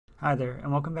Hi there,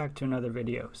 and welcome back to another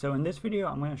video. So in this video,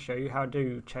 I'm going to show you how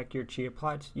to check your Chia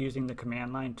plots using the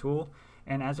command line tool.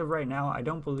 And as of right now, I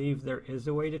don't believe there is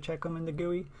a way to check them in the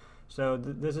GUI. So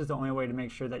this is the only way to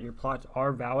make sure that your plots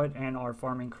are valid and are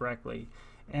farming correctly.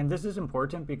 And this is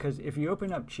important because if you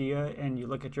open up Chia and you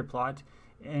look at your plot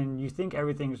and you think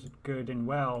everything's good and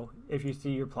well if you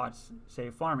see your plots say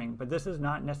farming, but this is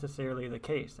not necessarily the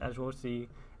case, as we'll see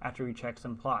after we check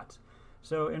some plots.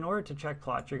 So in order to check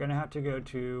plots, you're going to have to go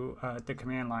to the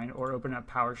command line or open up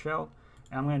Powershell.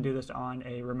 And I'm going to do this on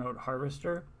a remote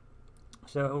harvester.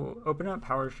 So open up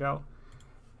Powershell,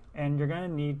 and you're going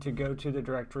to need to go to the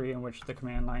directory in which the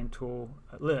command line tool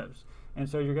lives. And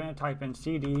so you're going to type in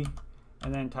cd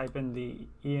and then type in the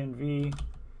env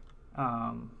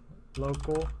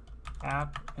local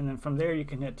app, and then from there you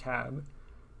can hit tab,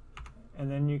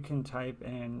 and then you can type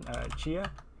in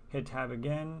Chia, hit tab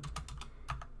again,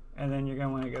 and then you're going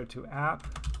to want to go to app,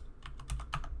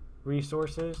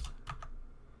 resources,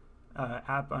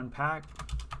 app unpack,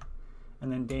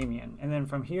 and then Damien. And then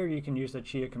from here you can use the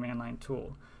Chia command line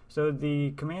tool. So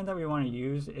the command that we want to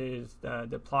use is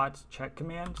the plots check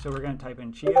command. So we're going to type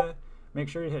in Chia, make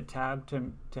sure you hit tab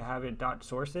to have it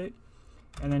 .source it,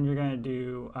 and then you're going to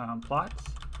do plots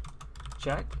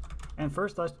check. And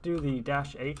first let's do the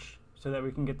 -h so that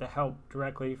we can get the help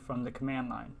directly from the command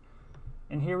line.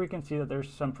 And here we can see that there's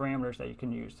some parameters that you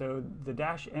can use. So the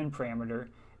 -n parameter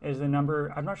is the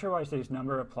number, I'm not sure why it says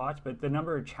number of plots, but the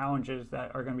number of challenges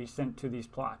that are going to be sent to these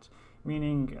plots,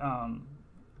 meaning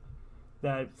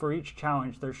that for each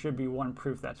challenge there should be one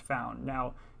proof that's found.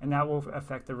 Now, and that will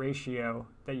affect the ratio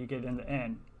that you get in the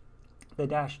end. The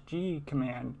 -g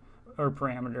command or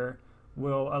parameter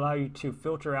will allow you to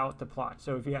filter out the plots.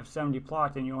 So if you have 70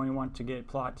 plots and you only want to get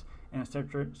plots in a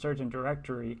certain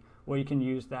directory, well, you can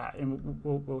use that, and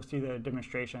we'll see the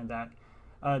demonstration of that.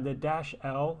 The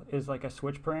 -l is like a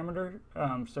switch parameter,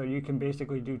 so you can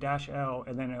basically do -l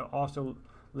and then it'll also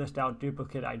list out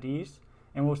duplicate IDs,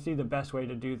 and we'll see the best way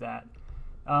to do that.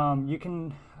 I'm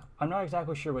not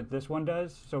exactly sure what this one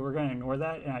does, so we're going to ignore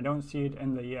that, and I don't see it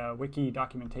in the wiki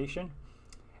documentation.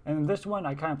 And this one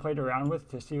I kind of played around with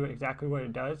to see exactly what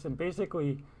it does, and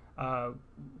basically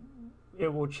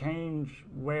it will change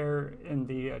where in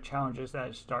the challenges that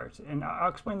it starts. And I'll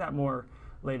explain that more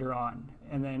later on.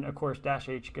 And then, of course,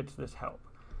 -h gets this help.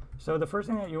 So the first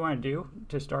thing that you want to do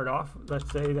to start off,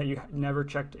 let's say that you never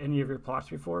checked any of your plots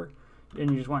before, and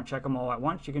you just want to check them all at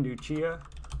once, you can do Chia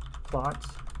plots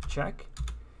check.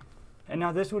 And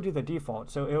now this will do the default.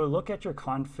 So it will look at your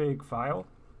config file,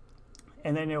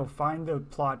 and then it will find the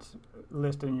plots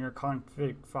listed in your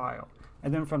config file.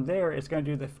 And then from there, it's going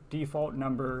to do the default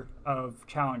number of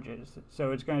challenges.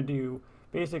 So it's going to do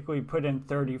basically put in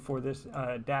 30 for this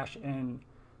 -n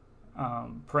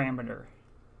parameter.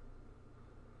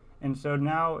 And so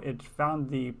now it's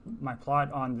found my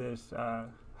plot on this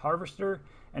harvester,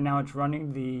 and now it's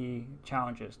running the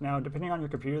challenges. Now, depending on your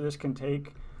computer, this can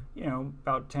take,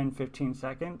 about 10-15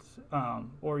 seconds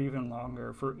or even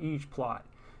longer for each plot.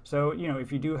 So,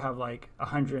 if you do have like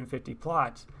 150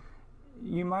 plots,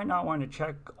 you might not want to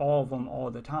check all of them all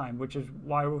the time, which is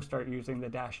why we'll start using the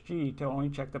 -g to only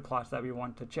check the plots that we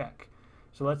want to check.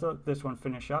 So let's let this one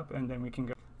finish up, and then we can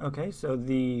go. Okay, so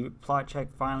the plot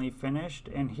check finally finished,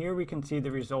 and here we can see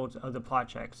the results of the plot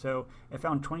check. So it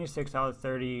found 26 out of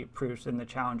 30 proofs in the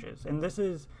challenges, and this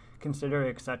is considered an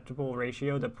acceptable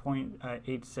ratio, the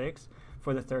 0.86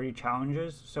 for the 30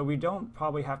 challenges. So we don't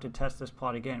probably have to test this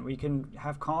plot again. We can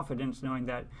have confidence knowing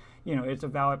that it's a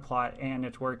valid plot and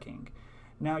it's working.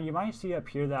 Now you might see up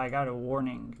here that I got a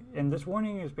warning, and this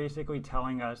warning is basically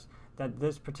telling us that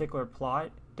this particular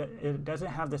plot it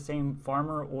doesn't have the same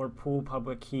farmer or pool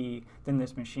public key than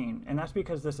this machine, and that's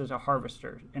because this is a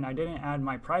harvester and I didn't add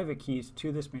my private keys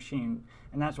to this machine,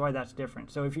 and that's why that's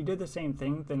different. So if you did the same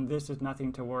thing, then this is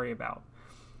nothing to worry about.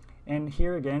 And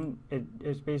here again, it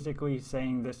is basically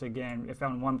saying this again. It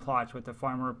found one plots with the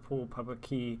farmer pool public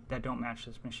key that don't match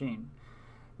this machine.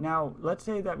 Now, let's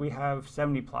say that we have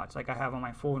 70 plots like I have on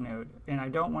my full node, and I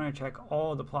don't want to check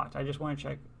all the plots. I just want to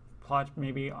check plots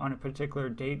maybe on a particular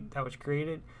date that was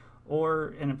created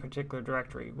or in a particular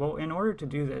directory. Well, in order to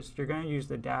do this, you're going to use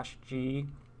the -g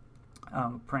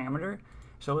parameter.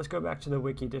 So let's go back to the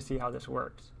wiki to see how this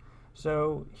works.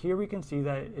 So here we can see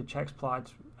that it checks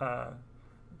plots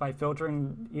by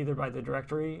filtering either by the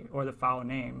directory or the file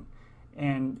name.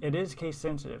 And it is case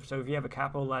sensitive. So if you have a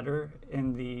capital letter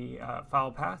in the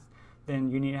file path,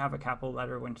 then you need to have a capital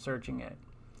letter when searching it.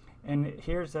 And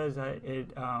here it says that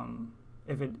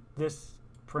this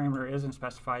parameter isn't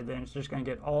specified, then it's just going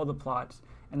to get all the plots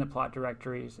and the plot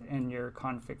directories in your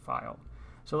config file.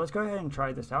 So let's go ahead and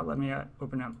try this out. Let me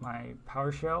open up my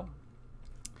PowerShell.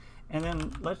 And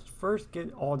then let's first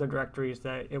get all the directories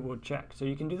that it will check. So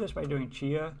you can do this by doing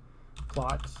Chia,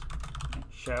 plots, and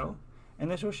show. And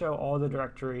this will show all the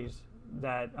directories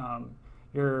that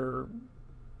your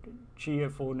Chia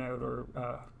full node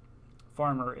or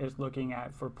farmer is looking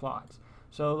at for plots.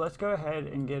 So let's go ahead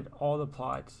and get all the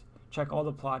plots, check all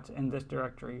the plots in this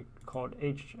directory called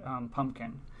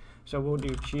pumpkin. So we'll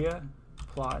do Chia,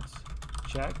 plots,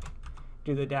 check,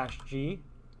 do the -G,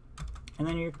 and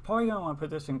then you're probably going to want to put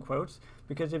this in quotes,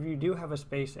 because if you do have a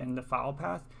space in the file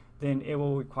path, then it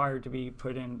will require to be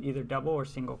put in either double or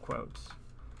single quotes.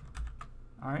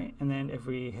 All right, and then if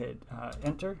we hit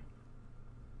enter,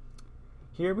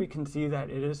 here we can see that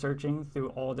it is searching through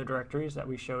all the directories that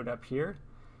we showed up here,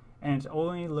 and it's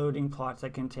only loading plots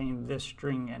that contain this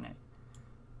string in it.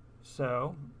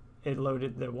 So it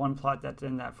loaded the one plot that's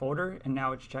in that folder, and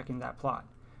now it's checking that plot.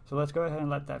 So let's go ahead and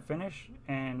let that finish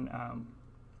and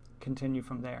continue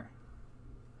from there.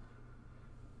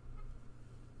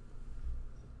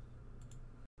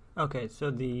 Okay, so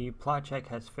the plot check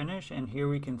has finished, and here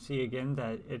we can see again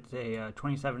that it's a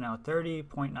 27 out of 30,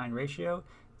 0.9 ratio.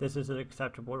 This is an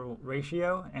acceptable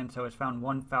ratio, and so it's found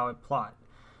one valid plot.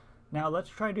 Now let's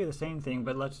try to do the same thing,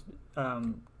 but let's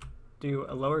do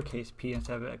a lowercase p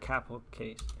instead of a capital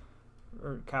case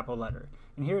or capital letter.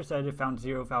 And here it said it found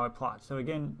 0 valid plots. So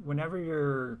again, whenever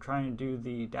you're trying to do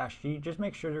the -G, just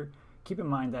make sure, keep in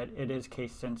mind that it is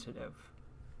case sensitive.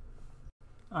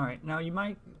 All right, now you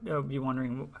might be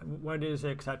wondering, what is the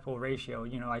acceptable ratio?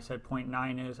 You know, I said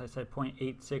 0.9 is, I said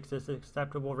 0.86 is the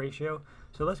acceptable ratio.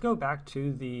 So let's go back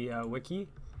to the wiki.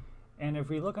 And if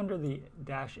we look under the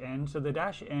 -N, so the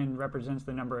 -N represents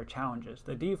the number of challenges.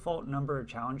 The default number of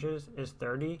challenges is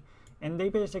 30. And they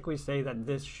basically say that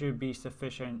this should be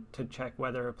sufficient to check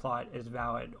whether a plot is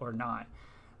valid or not.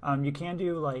 You can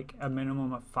do like a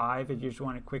minimum of 5 if you just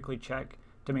want to quickly check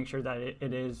to make sure that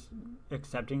it is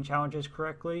accepting challenges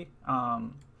correctly.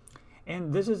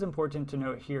 And this is important to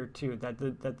note here too, that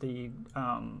the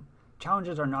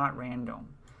challenges are not random.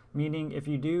 Meaning if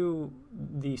you do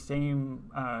the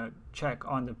same check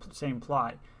on the same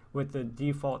plot with the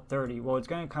default 30, well, it's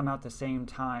going to come out the same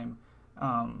time,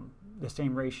 the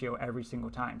same ratio every single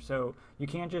time. So you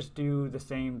can't just do the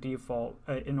same default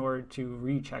in order to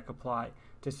recheck a plot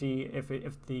to see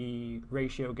if the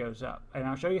ratio goes up. And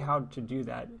I'll show you how to do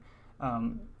that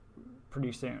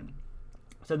pretty soon.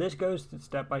 So this goes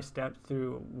step by step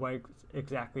through what's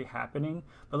exactly happening,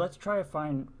 but let's try to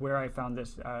find where I found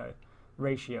this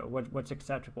ratio, what's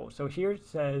acceptable. So here it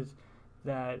says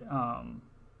that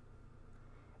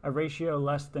a ratio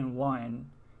less than 1,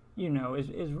 you know,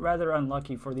 is rather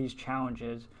unlucky for these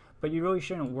challenges, but you really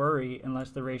shouldn't worry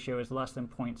unless the ratio is less than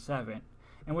 0.7.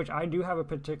 In which I do have a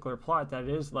particular plot that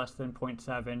is less than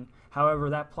 0.7. However,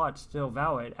 that plot's still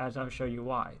valid, as I'll show you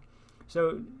why.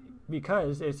 So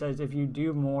because it says if you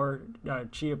do more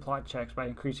Chia plot checks by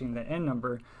increasing the n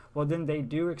number, well, then they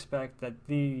do expect that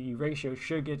the ratio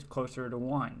should get closer to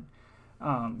 1,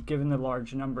 given the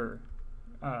large number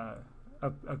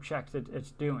of checks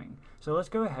it's doing. So let's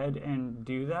go ahead and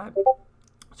do that.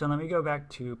 So let me go back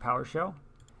to PowerShell,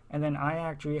 and then I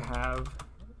actually have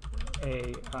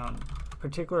a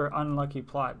particular unlucky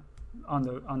plot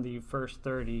on the first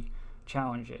 30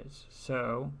 challenges.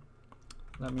 So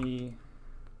let me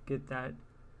get that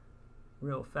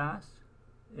real fast.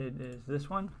 It is this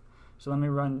one. So let me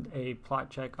run a plot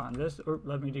check on this, or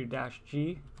let me do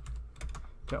 -G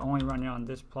to only run it on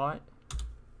this plot.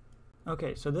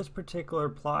 Okay, so this particular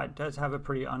plot does have a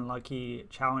pretty unlucky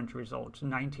challenge result,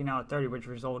 19 out of 30, which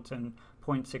results in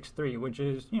 0.63, which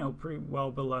is, you know, pretty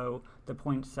well below the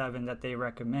 0.7 that they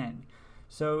recommend.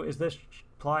 So is this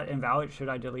plot invalid? Should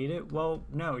I delete it? Well,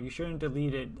 no, you shouldn't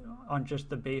delete it on just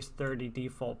the base 30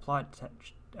 default plot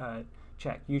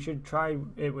check. You should try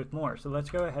it with more. So let's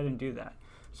go ahead and do that.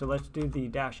 So let's do the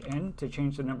 -N to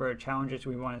change the number of challenges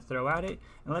we want to throw at it,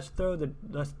 and let's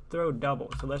throw double.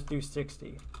 So let's do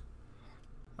 60.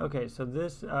 Okay, so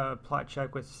this plot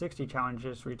check with 60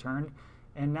 challenges returned,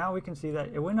 and now we can see that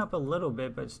it went up a little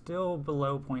bit, but still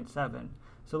below 0.7.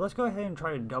 So let's go ahead and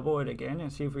try to double it again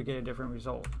and see if we get a different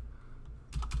result.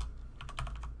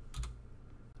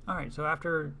 Alright, so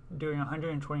after doing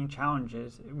 120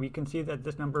 challenges, we can see that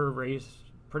this number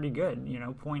raised pretty good, you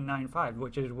know, 0.95,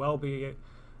 which is well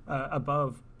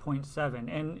above 0.7.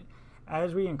 And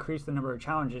as we increase the number of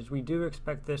challenges, we do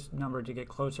expect this number to get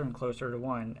closer and closer to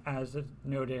 1, as is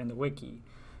noted in the wiki.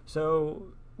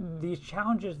 So these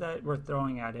challenges that we're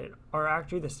throwing at it are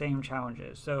actually the same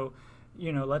challenges. So,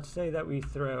 you know, let's say that we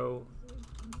throw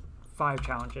 5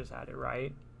 challenges at it,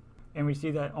 right? and we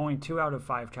see that only 2 out of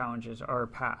 5 challenges are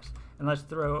passed. And let's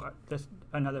throw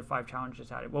another 5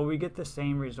 challenges at it. Well, we get the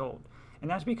same result. And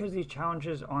that's because these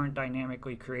challenges aren't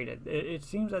dynamically created. It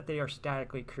seems that they are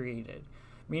statically created,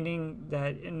 meaning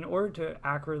that in order to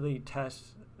accurately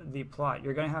test the plot,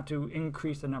 you're going to have to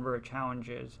increase the number of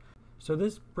challenges. So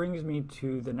this brings me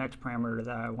to the next parameter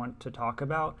that I want to talk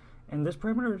about. And this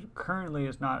parameter currently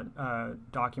is not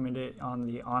documented on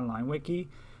the online wiki.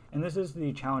 And this is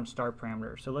the challenge start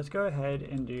parameter. So let's go ahead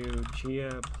and do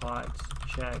Chia plots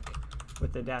check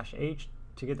with the -h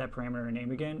to get that parameter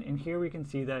name again. And here we can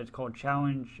see that it's called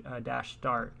challenge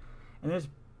 -start. And this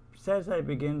says that it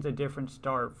begins a different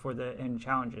start for the end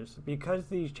challenges. Because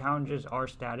these challenges are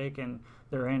static and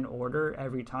they're in order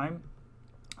every time,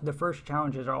 the first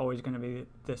challenges are always going to be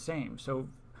the same. So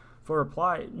for a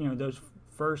plot, those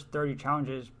first 30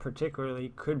 challenges particularly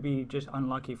could be just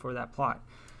unlucky for that plot.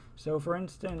 So for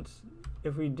instance,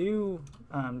 if we do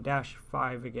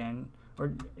 -5 again,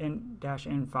 or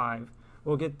 -n5,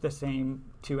 we'll get the same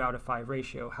 2 out of 5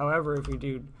 ratio. However, if we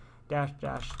do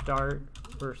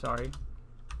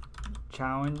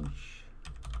challenge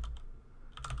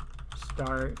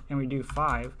start and we do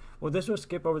 5, well, this will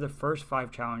skip over the first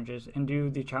 5 challenges and do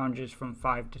the challenges from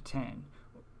 5 to 10.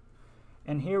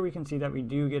 And here we can see that we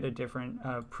do get a different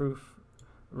proof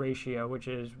ratio, which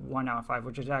is 1 out of 5,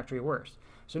 which is actually worse.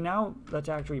 So now let's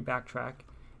actually backtrack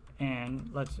and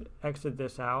let's exit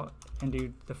this out and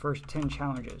do the first 10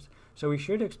 challenges. So we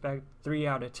should expect 3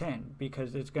 out of 10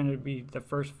 because it's going to be the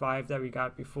first 5 that we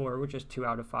got before, which is 2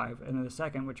 out of 5, and then the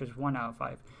second, which is 1 out of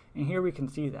 5. And here we can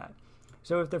see that.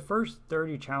 So if the first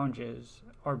 30 challenges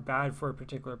are bad for a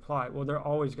particular plot, well, they're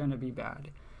always going to be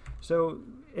bad. So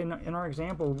in our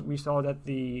example, we saw that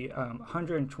the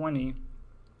 120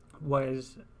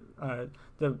 was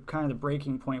the kind of the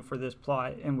breaking point for this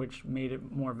plot, and which made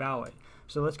it more valid.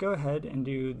 So let's go ahead and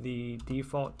do the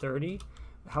default 30.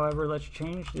 However, let's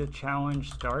change the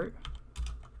challenge start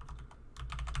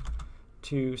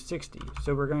to 60.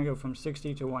 So we're going to go from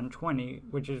 60 to 120,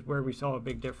 which is where we saw a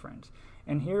big difference.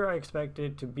 And here I expect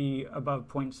it to be above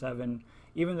 0.7,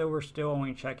 even though we're still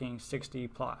only checking 60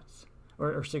 plots,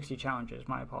 or 60 challenges,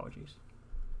 my apologies.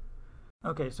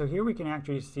 Okay, so here we can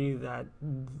actually see that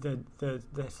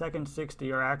the second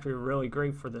 60 are actually really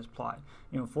great for this plot.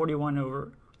 41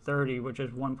 over 30, which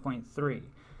is 1.3.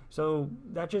 So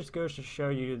that just goes to show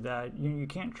you that you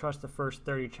can't trust the first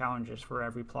 30 challenges for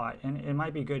every plot. And it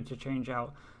might be good to change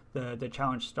out the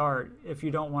challenge start if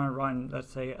you don't want to run, let's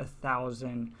say,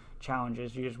 1,000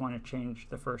 challenges. You just want to change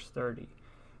the first 30.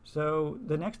 So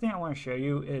the next thing I want to show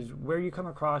you is where you come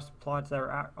across plots that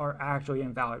are actually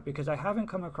invalid, because I haven't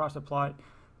come across a plot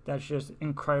that's just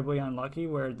incredibly unlucky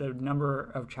where the number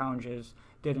of challenges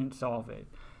didn't solve it.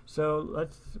 So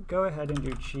let's go ahead and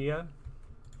do Chia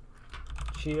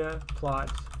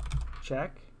plots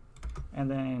check, and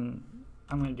then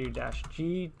I'm going to do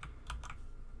 -g,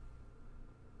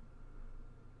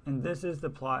 and this is the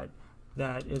plot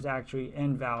that is actually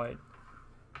invalid.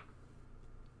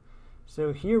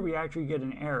 So here we actually get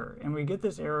an error, and we get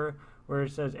this error where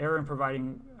it says error in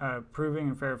proving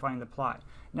and verifying the plot.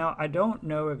 Now, I don't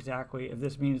know exactly if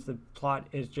this means the plot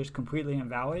is just completely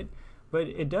invalid, but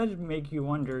it does make you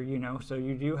wonder, so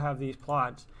you do have these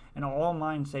plots, and all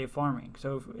mine say farming.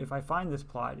 So if I find this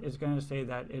plot, it's going to say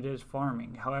that it is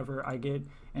farming. However, I get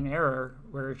an error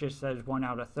where it just says 1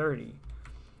 out of 30.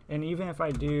 And even if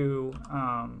I do,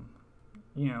 -n,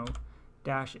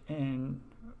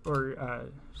 or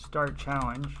start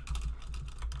challenge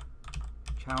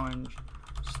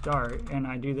start, and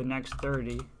I do the next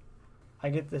 30, I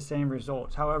get the same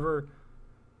results. However,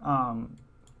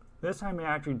 this time it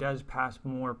actually does pass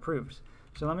more proofs.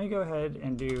 So let me go ahead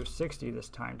and do 60 this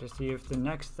time to see if the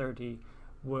next 30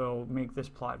 will make this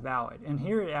plot valid. And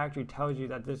here it actually tells you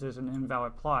that this is an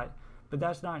invalid plot, but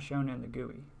that's not shown in the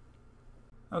GUI.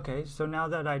 Okay, so now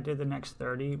that I did the next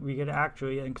 30, we get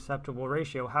actually an acceptable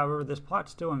ratio. However, this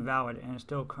plot's still invalid and it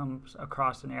still comes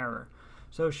across an error.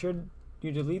 So should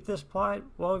you delete this plot?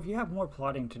 Well, if you have more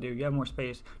plotting to do, you have more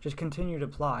space, just continue to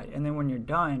plot. And then when you're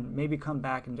done, maybe come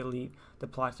back and delete the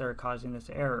plots that are causing this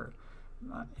error,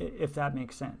 if that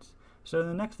makes sense. So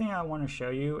the next thing I want to show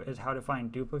you is how to find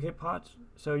duplicate plots.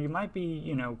 So you might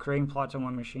be, creating plots on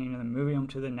one machine and then moving them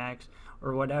to the next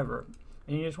or whatever,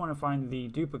 and you just want to find the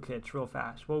duplicates real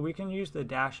fast. Well, we can use the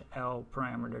 -L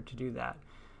parameter to do that.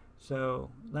 So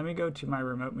let me go to my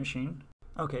remote machine.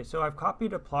 Okay, so I've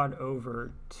copied a plot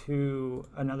over to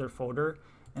another folder,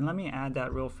 and let me add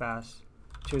that real fast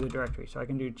to the directory. So I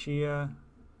can do Chia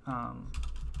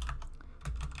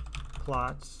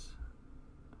plots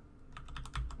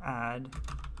add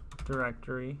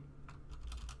directory,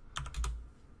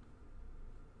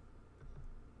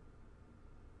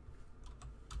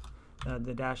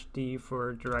 the -D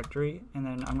for directory, and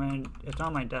then it's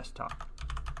on my desktop.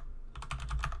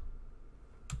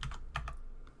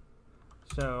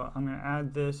 So I'm going to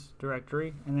add this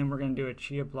directory, and then we're going to do a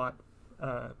Chia plot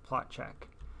check.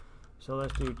 So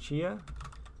let's do Chia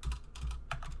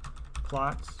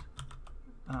plots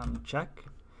check,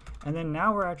 and then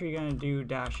now we're actually going to do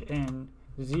 -N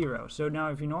 0. So now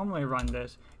if you normally run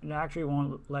this, it actually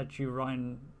won't let you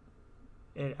run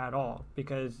it at all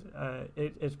because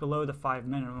it's below the 5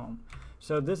 minimum.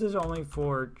 So this is only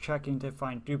for checking to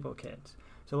find duplicates.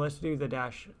 So let's do the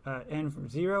 -N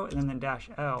 0 and then the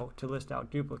 -L to list out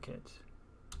duplicates.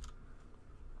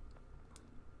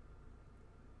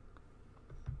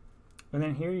 And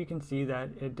then here you can see that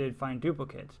it did find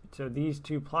duplicates. So these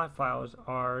two plot files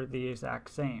are the exact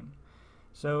same.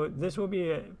 So this will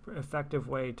be an effective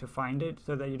way to find it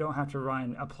so that you don't have to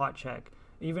run a plot check,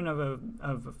 even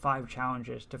of 5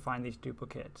 challenges to find these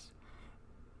duplicates.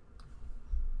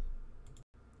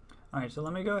 Alright, so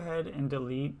let me go ahead and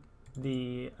delete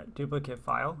the duplicate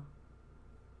file.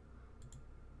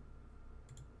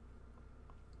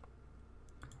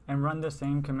 And run the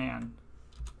same command.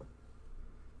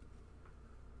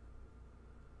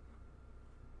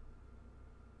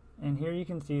 And here you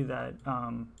can see that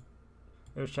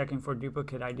it was checking for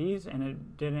duplicate IDs and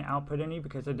it didn't output any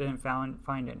because it didn't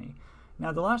find any.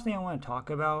 Now the last thing I want to talk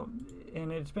about,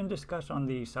 and it's been discussed on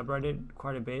the subreddit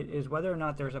quite a bit, is whether or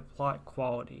not there's a plot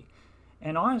quality.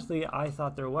 And honestly, I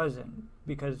thought there wasn't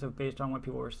based on what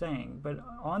people were saying. But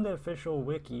on the official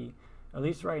wiki, at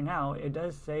least right now, it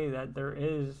does say that there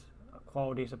is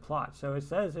qualities of plot. So it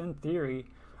says in theory,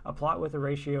 a plot with a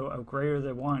ratio of greater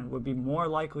than 1 would be more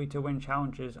likely to win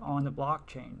challenges on the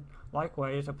blockchain.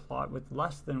 Likewise, a plot with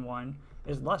less than 1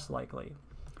 is less likely.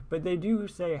 But they do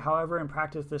say, however, in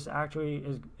practice, this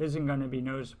actually isn't going to be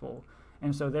noticeable.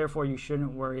 And so therefore, you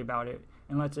shouldn't worry about it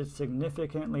unless it's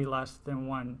significantly less than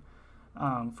 1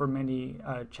 for many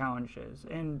challenges.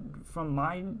 And from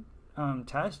my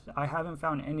test, I haven't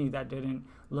found any that didn't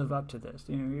live up to this.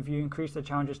 You know, if you increase the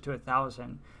challenges to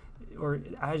 1,000, or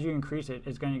as you increase it,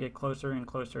 it's going to get closer and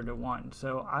closer to 1.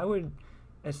 So I would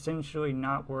essentially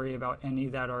not worry about any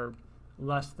that are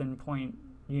less than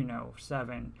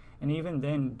 0.7, and even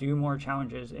then do more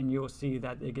challenges and you'll see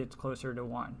that it gets closer to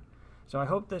 1. So I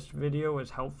hope this video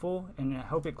was helpful, and I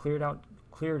hope it cleared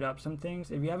up some things.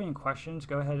 If you have any questions,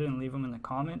 go ahead and leave them in the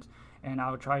comments and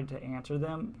I'll try to answer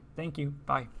them. Thank you.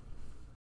 Bye.